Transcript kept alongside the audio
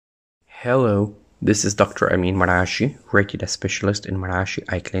Hello, this is Dr. Amin Marashi, retina specialist in Marashi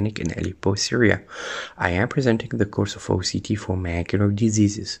Eye Clinic in Aleppo, Syria. I am presenting the course of OCT for macular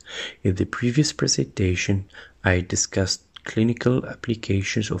diseases. In the previous presentation, I discussed clinical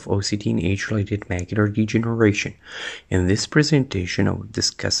applications of OCT in age-related macular degeneration. In this presentation, I will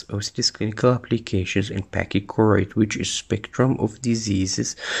discuss OCT's clinical applications in Pachychoroid, which is a spectrum of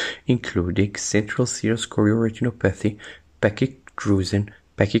diseases including central serous chorioretinopathy, Pachydrusen,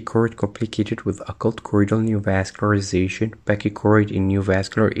 Pachychoroid complicated with occult choroidal neovascularization, Pachychoroid in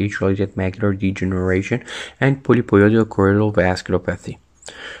neovascular age-related macular degeneration, and Polypoidal choroidal vasculopathy.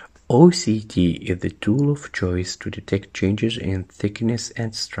 OCT is the tool of choice to detect changes in thickness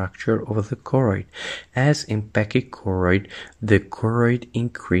and structure of the choroid. As in Pachychoroid, the choroid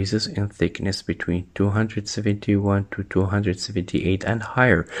increases in thickness between 271 to 278 and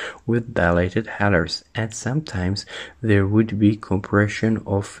higher with dilated halars, and sometimes there would be compression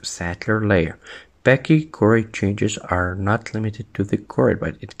of saddler layer. Pachychoroid changes are not limited to the choroid,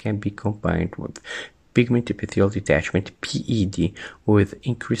 but it can be combined with pigment epithelial detachment (PED) with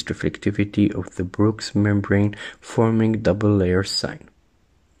increased reflectivity of the Brooks membrane forming double layer sign.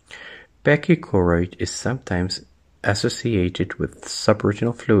 Pachychoroid is sometimes associated with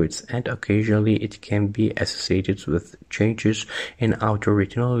subretinal fluids, and occasionally it can be associated with changes in outer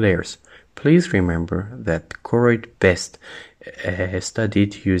retinal layers. Please remember that choroid best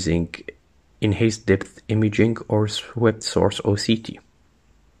studied using enhanced depth imaging or swept source OCT.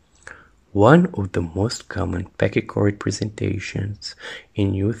 One of the most common pachychoroid presentations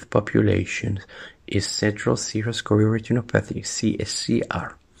in youth populations is central serous chorioretinopathy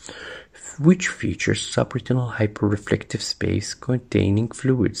 (Cscr), which features subretinal hyperreflective space containing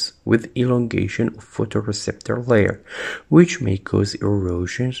fluids with elongation of photoreceptor layer, which may cause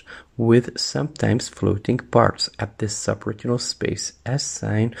erosions with sometimes floating parts at the subretinal space as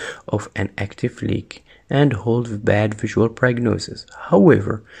sign of an active leak and hold bad visual prognosis.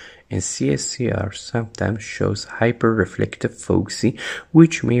 However, and Cscr sometimes shows hyperreflective foci,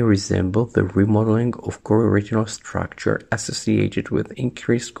 which may resemble the remodeling of chorioretinal structure associated with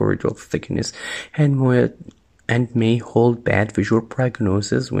increased choroidal thickness and may hold bad visual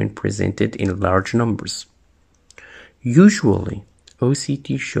prognosis when presented in large numbers. Usually,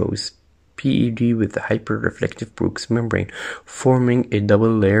 OCT shows PED with a hyperreflective Brooks membrane forming a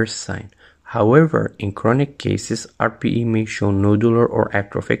double layer sign. However, in chronic cases, RPE may show nodular or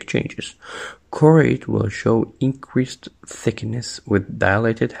atrophic changes. Choroid will show increased thickness with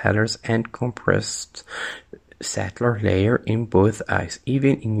dilated halars and compressed saddler layer in both eyes,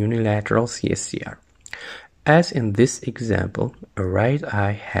 even in unilateral Cscr. As in this example, a right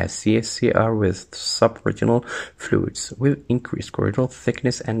eye has Cscr with subretinal fluids with increased choroidal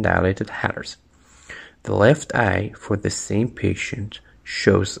thickness and dilated halars. The left eye for the same patient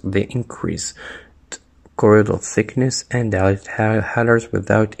shows the increased choroidal thickness and dilated halars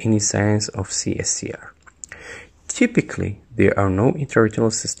without any signs of Cscr. Typically, there are no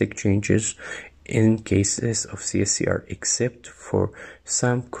intraretinal cystic changes in cases of Cscr except for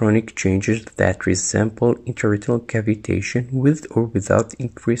some chronic changes that resemble intraretinal cavitation with or without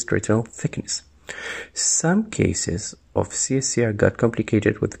increased retinal thickness. Some cases of Cscr got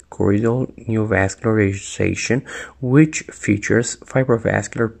complicated with choroidal neovascularization, which features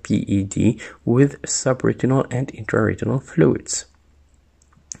fibrovascular PED with subretinal and intraretinal fluids.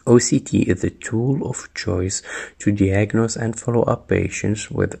 OCT is the tool of choice to diagnose and follow up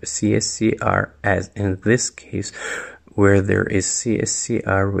patients with Cscr, as in this case where there is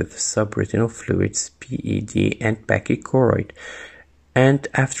Cscr with subretinal fluids, PED, and pachychoroid, and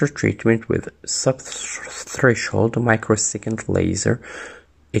after treatment with subthreshold microsecond laser,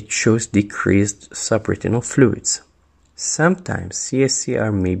 it shows decreased subretinal fluids. Sometimes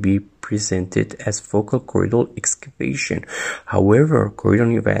Cscr may be presented as focal choroidal excavation. However, choroidal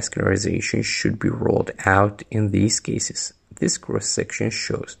neovascularization should be ruled out in these cases. This cross-section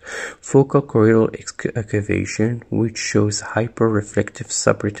shows focal choroidal excavation, which shows hyperreflective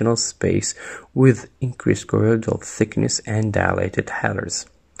subretinal space with increased choroidal thickness and dilated halars.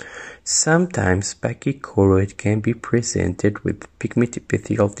 Sometimes pachychoroid can be presented with pigment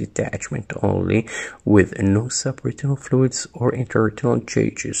epithelial detachment only, with no subretinal fluids or intraretinal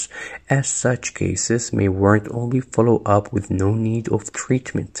changes, as such cases may warrant only follow-up with no need of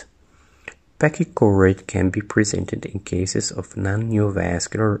treatment. Pachychoroid can be presented in cases of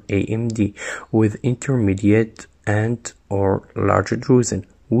non-neovascular AMD with intermediate and or larger drusen,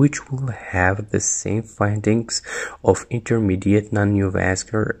 which will have the same findings of intermediate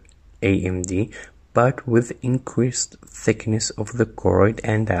non-neovascular AMD, but with increased thickness of the choroid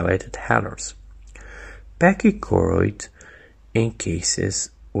and dilated halars. Pachychoroid in cases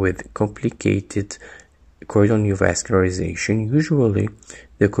with complicated choroidal neovascularization. Usually,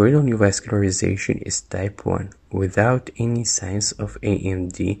 the choroidal neovascularization is type 1 without any signs of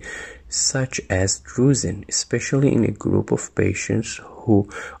AMD, such as drusen, especially in a group of patients who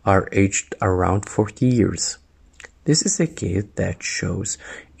are aged around 40 years. This is a case that shows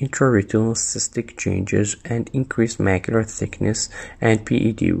intraretinal cystic changes and increased macular thickness and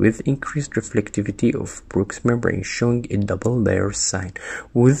PED with increased reflectivity of Bruch's membrane, showing a double layer sign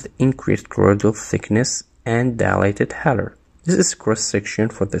with increased choroidal thickness and dilated halo. This is cross-section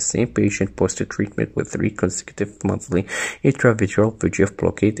for the same patient post-treatment with 3 consecutive monthly intravitreal VEGF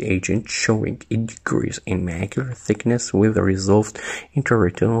blockade agents, showing a decrease in macular thickness with resolved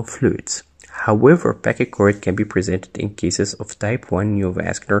intraretinal fluids. However, pachychoroid can be presented in cases of type 1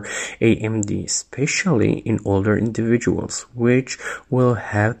 neovascular AMD, especially in older individuals, which will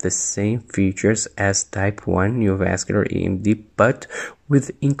have the same features as type 1 neovascular AMD but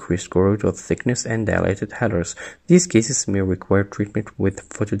with increased choroidal thickness and dilated halos. These cases may require treatment with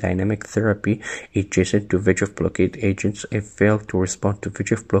photodynamic therapy adjacent to VEGF blockade agents and fail to respond to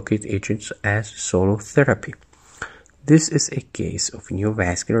VEGF blockade agents as solo therapy. This is a case of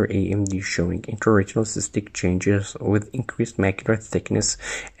neovascular AMD showing intraretinal cystic changes with increased macular thickness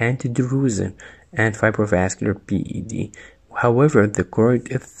and drusen and fibrovascular PED. However, the choroid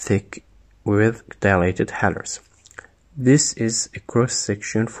is thick with dilated halos. This is a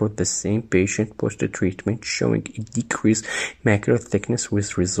cross-section for the same patient post-treatment showing a decreased macular thickness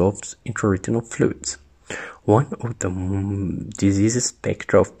with resolved intraretinal fluids. One of the disease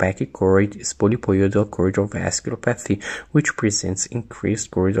spectra of pachychoroid is polypoidal choroidal vasculopathy, which presents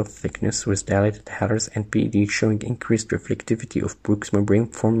increased choroidal thickness with dilated halos and PED showing increased reflectivity of Bruch's membrane,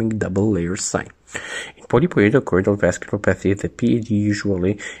 forming double layer sign. In polypoidal choroidal vasculopathy, the PED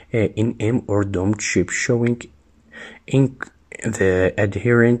usually in M or domed shape, showing the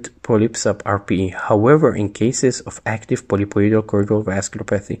adherent polyps sub RPE. However, in cases of active polypoidal choroidal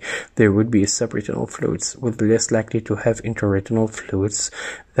vasculopathy, there would be subretinal fluids with less likely to have intraretinal fluids.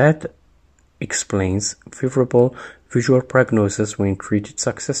 That explains favorable visual prognosis when treated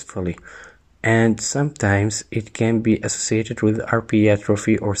successfully, and sometimes it can be associated with RPE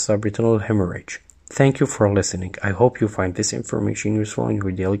atrophy or subretinal hemorrhage. Thank you for listening. I hope you find this information useful in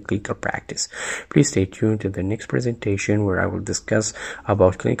your daily clinical practice. Please stay tuned to the next presentation where I will discuss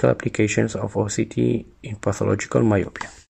about clinical applications of OCT in pathological myopia.